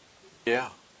that? Yeah.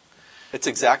 It's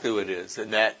exactly what it is.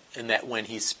 And that when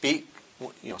he speak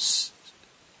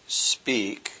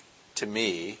to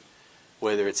me,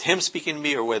 whether it's him speaking to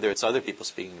me or whether it's other people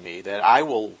speaking to me, that I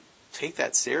will take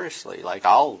that seriously. I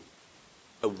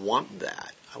want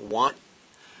that. I want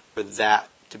for that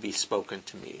to be spoken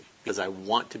to me because I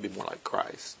want to be more like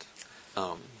Christ.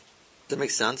 Does that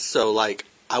make sense? So,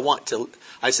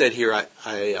 I said here,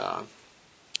 I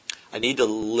need to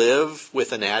live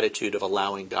with an attitude of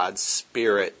allowing God's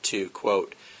Spirit to,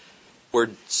 quote,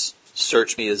 word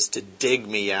search me is to dig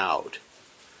me out,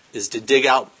 is to dig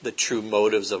out the true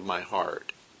motives of my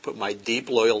heart, put my deep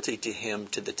loyalty to him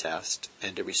to the test,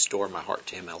 and to restore my heart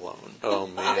to him alone. Oh,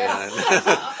 man. I'm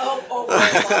not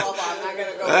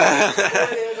going to go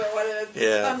what it is or what it is.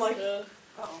 Yeah. I'm like,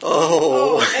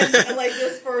 and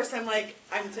this verse, I'm going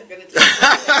to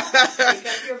take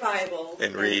up your Bible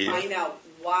and read. Find out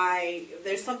why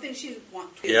there's something she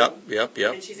wants to do. Yep.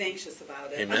 And she's anxious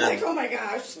about it. Amen. I'm like, oh my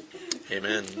gosh.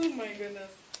 Amen. Oh my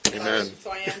goodness. Amen.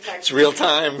 So I am texting. It's real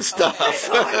time stuff.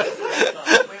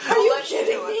 Are you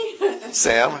kidding me?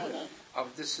 Sam?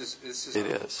 This is it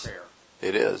not is. prayer.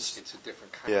 It is. It's a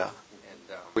different kind of and,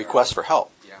 request for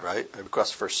help, yeah. right? A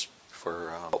request for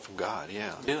help from God,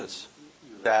 yeah. It is.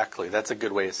 Exactly. That's a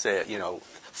good way to say it.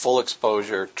 Full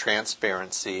exposure,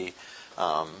 transparency,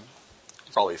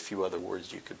 probably a few other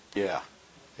words you could, yeah.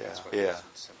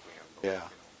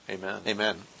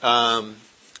 Amen.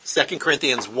 2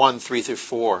 Corinthians 1, 3 through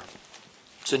 4.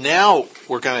 So now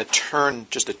we're going to turn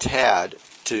just a tad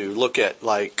to look at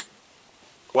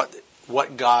what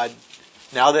God,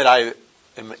 now that I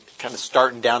am kind of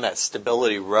starting down that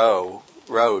stability road,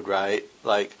 right?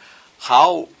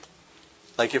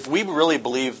 If we really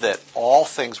believe that all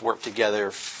things work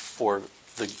together for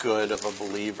the good of a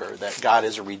believer, that God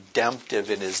is redemptive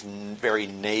in his very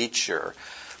nature,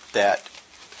 that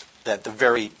that the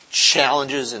very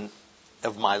challenges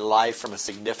of my life from a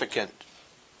significant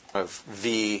of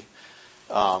V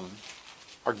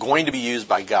are going to be used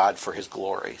by God for His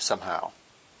glory somehow,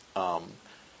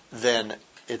 then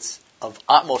it's of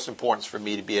utmost importance for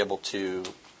me to be able to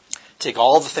take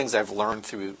all the things I've learned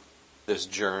through this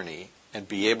journey and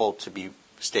be able to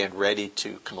stand ready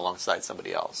to come alongside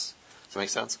somebody else. Does that make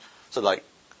sense? So like,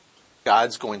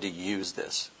 God's going to use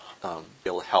this, be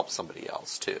able to help somebody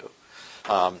else too.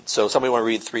 So somebody want to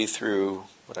read 3 through,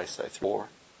 4?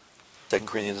 2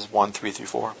 Corinthians 1, 3 through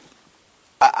 4.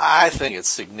 I think it's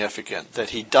significant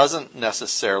that he doesn't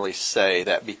necessarily say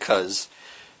that because,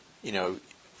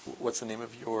 what's the name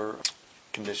of your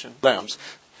condition? LEMS.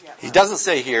 Yeah. He doesn't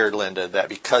say here, Linda, that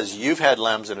because you've had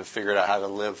LEMS and have figured out how to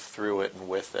live through it and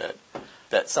with it,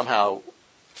 that somehow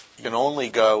you can only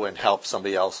go and help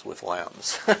somebody else with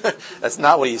LEMS. That's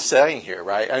not what he's saying here,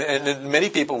 right? And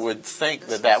many people would think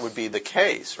that would be the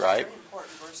case, right? Very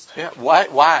important verse. Yeah.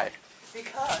 Why?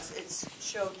 Because it's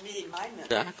showed me my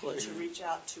mission to reach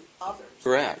out to others.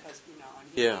 Correct. Because,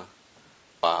 yeah.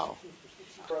 Wow.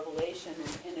 Revelation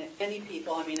and many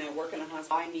people. I work in a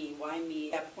hospital. Why me?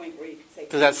 That point where you could say.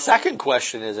 Because that second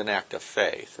question is an act of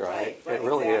faith, right? Right, it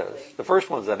really exactly. is. The first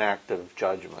one's an act of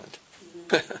judgment.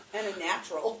 Mm-hmm. And a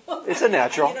natural. It's a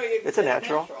natural. It's a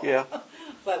natural. Yeah.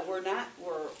 But we're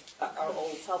our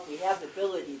old self. We have the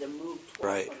ability to move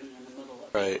towards something in the middle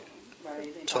of it. Right.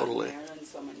 Totally.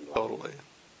 So many Totally.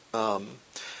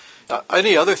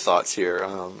 Any other thoughts here?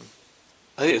 I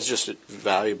think it's just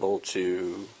valuable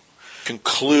to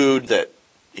conclude that,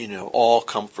 all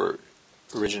comfort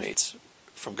originates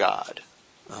from God.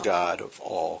 God of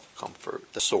all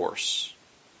comfort, the source.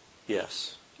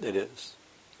 Yes, it is.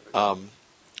 I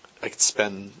could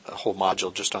spend a whole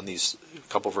module just on these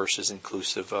couple verses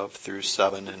inclusive of through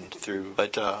 7 and through,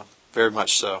 but very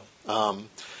much so.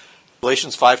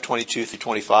 Galatians 5:22 through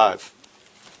 25.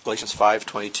 Galatians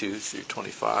 5:22 through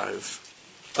 25.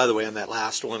 By the way, on that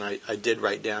last one, I did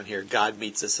write down here, God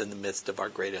meets us in the midst of our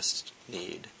greatest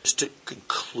need. Just to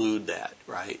conclude that,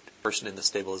 right? Person in the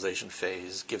stabilization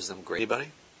phase gives them grace.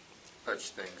 Anybody? Such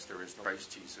things there is no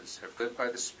Christ Jesus. Have lived by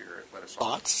the Spirit. Let us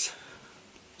all. Thoughts?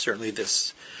 Certainly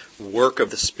this work of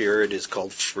the Spirit is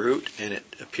called fruit, and it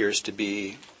appears to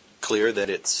be clear that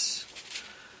it's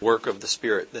work of the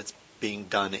Spirit that's being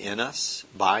done in us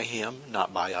by Him,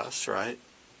 not by us, right?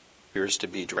 Appears to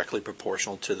be directly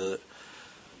proportional to the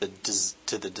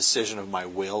decision of my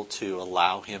will to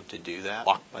allow Him to do that.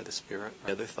 Walk by the Spirit.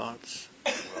 Other thoughts?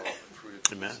 Well, fruit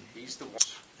of Amen. He's the one.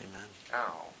 Amen.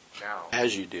 Now.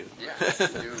 As you do. Yeah,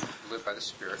 you live by the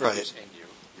Spirit. Right. Who's in you.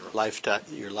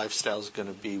 Your lifestyle is going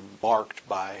to be marked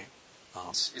by.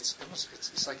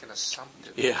 It's like an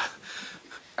assumptive. Yeah.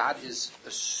 God is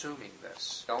assuming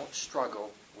this. Don't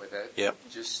struggle with it. Yep.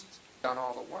 Just done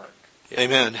all the work.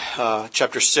 Amen.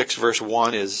 Chapter 6, verse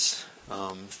 1 is,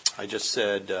 I just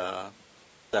said, that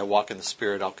I walk in the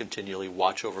Spirit, I'll continually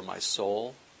watch over my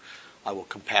soul. I will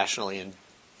compassionately and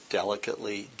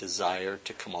delicately desire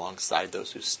to come alongside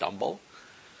those who stumble,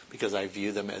 because I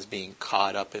view them as being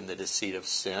caught up in the deceit of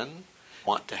sin. I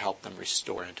want to help them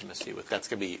restore intimacy with. That's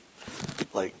going to be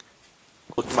like,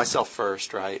 look at myself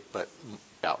first, right? But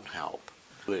out and help.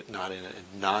 Do it not in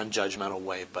a non-judgmental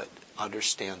way, but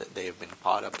understand that they have been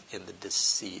caught up in the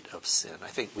deceit of sin. I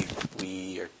think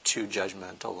we are too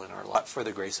judgmental in our life for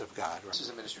the grace of God. Right? This is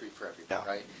a ministry for everybody,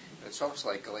 right? And it's almost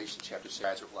like Galatians chapter 6,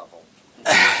 graduate level.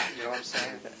 You know what I'm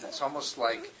saying? It's almost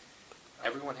like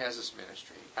everyone has this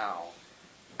ministry. Now,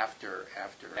 after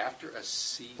a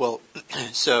season. Well,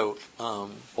 so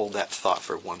hold that thought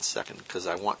for 1 second, because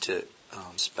I want to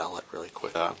spell it really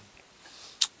quick.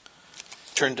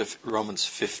 Turn to Romans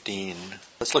 15.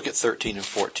 Let's look at 13 and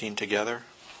 14 together.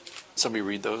 Somebody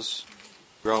read those.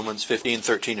 Romans 15,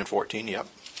 13, and 14. Yep.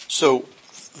 So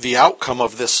the outcome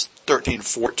of this 13,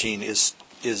 14 is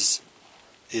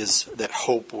that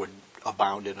hope would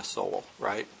abound in a soul,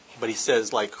 right? But he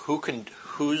says, like,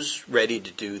 who's ready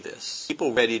to do this?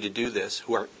 People ready to do this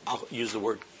who are, I'll use the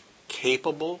word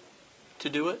capable to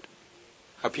do it,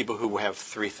 are people who have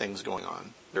 3 things going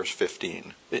on. Verse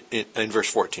 15, in verse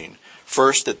 14.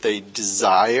 First, that they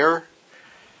desire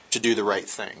to do the right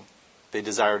thing. They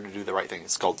desire to do the right thing.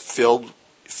 It's called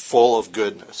full of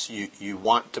goodness. You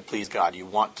want to please God. You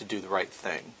want to do the right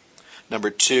thing. Number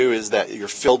 2 is that you're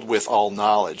filled with all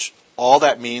knowledge. All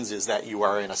that means is that you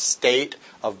are in a state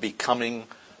of becoming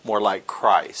more like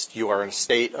Christ. You are in a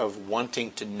state of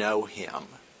wanting to know Him.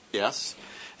 Yes?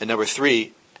 And number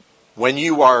 3, when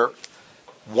you are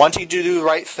wanting to do the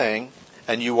right thing,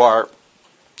 and you are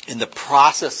in the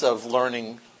process of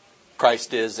learning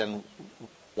Christ is and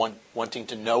wanting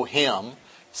to know Him,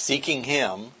 seeking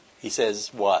Him, He says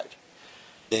what?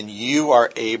 Then you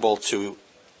are able to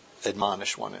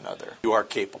admonish one another. You are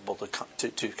capable to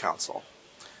counsel.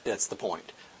 That's the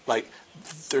point. Like,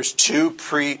 there's two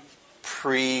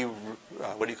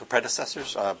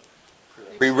predecessors?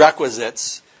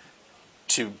 Prerequisites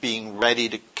to being ready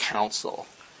to counsel.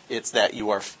 It's that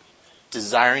you are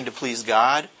desiring to please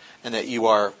God and that you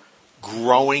are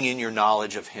growing in your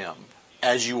knowledge of Him.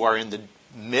 As you are in the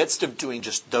midst of doing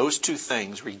just those two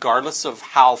things, regardless of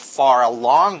how far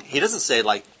along, he doesn't say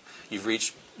like you've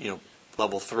reached,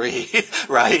 level 3,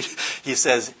 right? He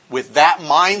says with that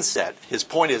mindset, his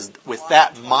point is with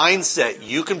that mindset,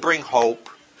 you can bring hope.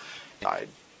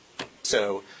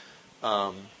 So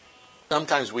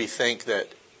sometimes we think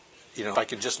that, if I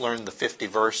could just learn the 50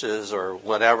 verses or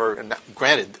whatever, and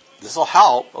granted, this will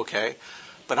help, okay,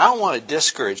 but I don't want to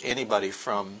discourage anybody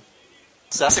from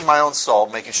assessing my own soul,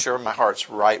 making sure my heart's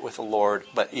right with the Lord,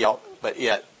 but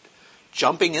yet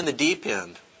jumping in the deep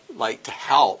end, like to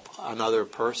help another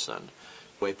person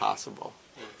the way possible.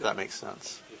 If that makes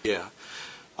sense. Yeah.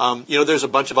 There's a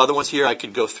bunch of other ones here I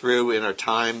could go through in our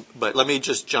time, but let me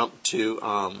just jump to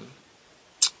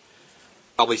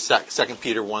probably 2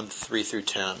 Peter 1, 3 through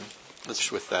 10.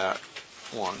 Let's with that.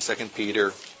 2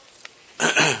 Peter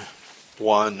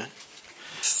 1,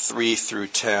 3 through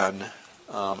 10.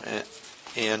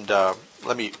 And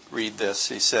let me read this.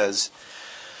 He says,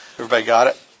 everybody got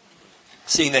it?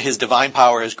 Seeing that His divine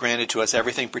power has granted to us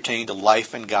everything pertaining to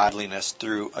life and godliness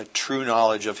through a true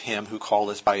knowledge of Him who called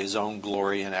us by His own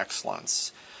glory and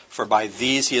excellence. For by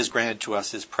these He has granted to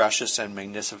us His precious and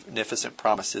magnificent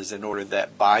promises, in order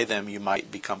that by them you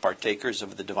might become partakers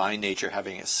of the divine nature,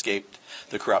 having escaped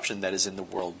the corruption that is in the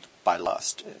world by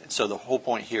lust. So the whole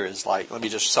point here is let me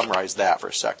just summarize that for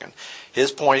a second.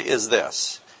 His point is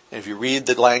this. And if you read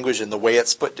the language and the way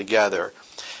it's put together,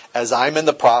 as I'm in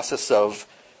the process of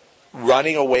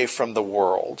running away from the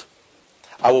world,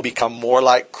 I will become more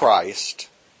like Christ,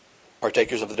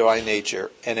 partakers of the divine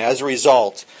nature, and as a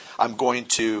result, I'm going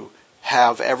to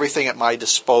have everything at my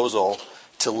disposal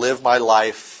to live my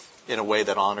life in a way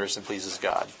that honors and pleases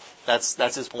God.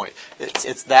 That's his point.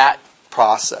 It's that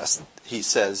process, he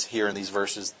says here in these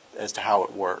verses, as to how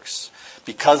it works.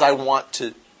 Because I want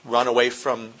to run away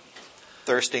from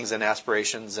thirstings and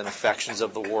aspirations and affections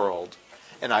of the world,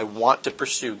 and I want to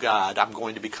pursue God, I'm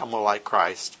going to become more like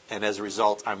Christ, and as a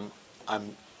result, I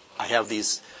have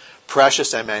these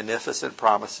precious and magnificent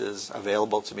promises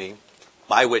available to me,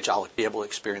 by which I'll be able to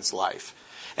experience life.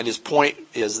 And his point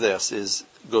is this: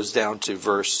 goes down to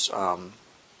verse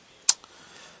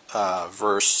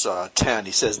 10.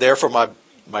 He says, "Therefore,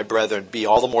 my brethren, be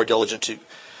all the more diligent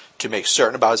to make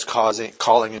certain about His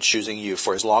calling and choosing you.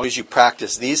 For as long as you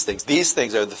practice these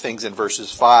things are the things in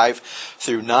verses 5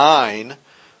 through 9.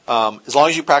 As long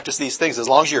as you practice these things, as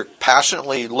long as you're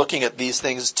passionately looking at these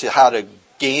things to how to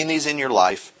gain these in your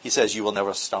life, he says you will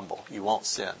never stumble. You won't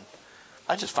sin."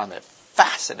 I just find that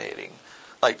fascinating.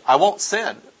 I won't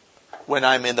sin when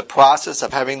I'm in the process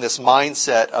of having this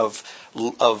mindset of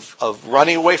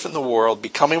running away from the world,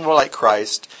 becoming more like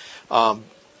Christ.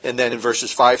 And then in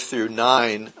verses 5 through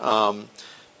 9,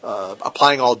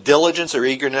 applying all diligence or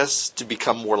eagerness to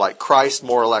become more like Christ,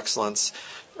 moral excellence,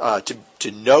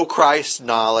 to know Christ's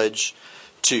knowledge,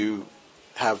 to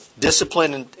have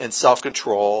discipline and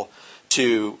self-control,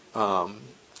 to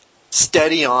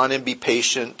steady on and be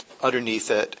patient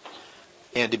underneath it,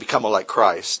 and to become more like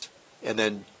Christ, and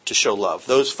then to show love.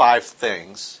 Those 5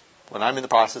 things, when I'm in the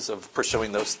process of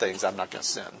pursuing those things, I'm not going to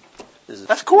sin.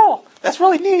 That's cool. That's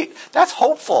really neat. That's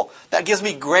hopeful. That gives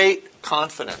me great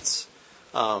confidence.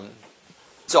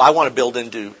 So I want to build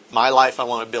into my life, I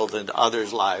want to build into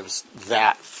others' lives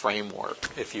that framework,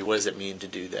 if you, what does it mean to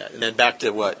do that? And then back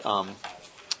to what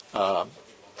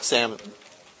Sam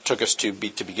took us to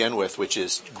begin with, which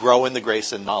is grow in the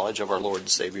grace and knowledge of our Lord and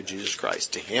Savior Jesus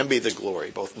Christ. To Him be the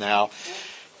glory, both now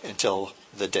until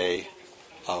the day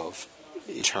of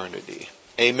eternity.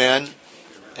 Amen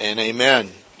and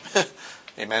amen.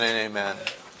 Amen and amen.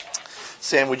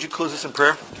 Sam, would you close us in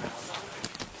prayer?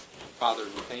 Father,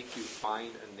 we thank you for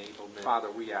divine enablement.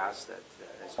 Father, we ask that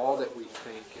all that we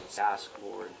think and ask,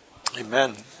 Lord.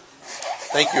 Amen.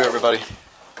 Thank you, everybody.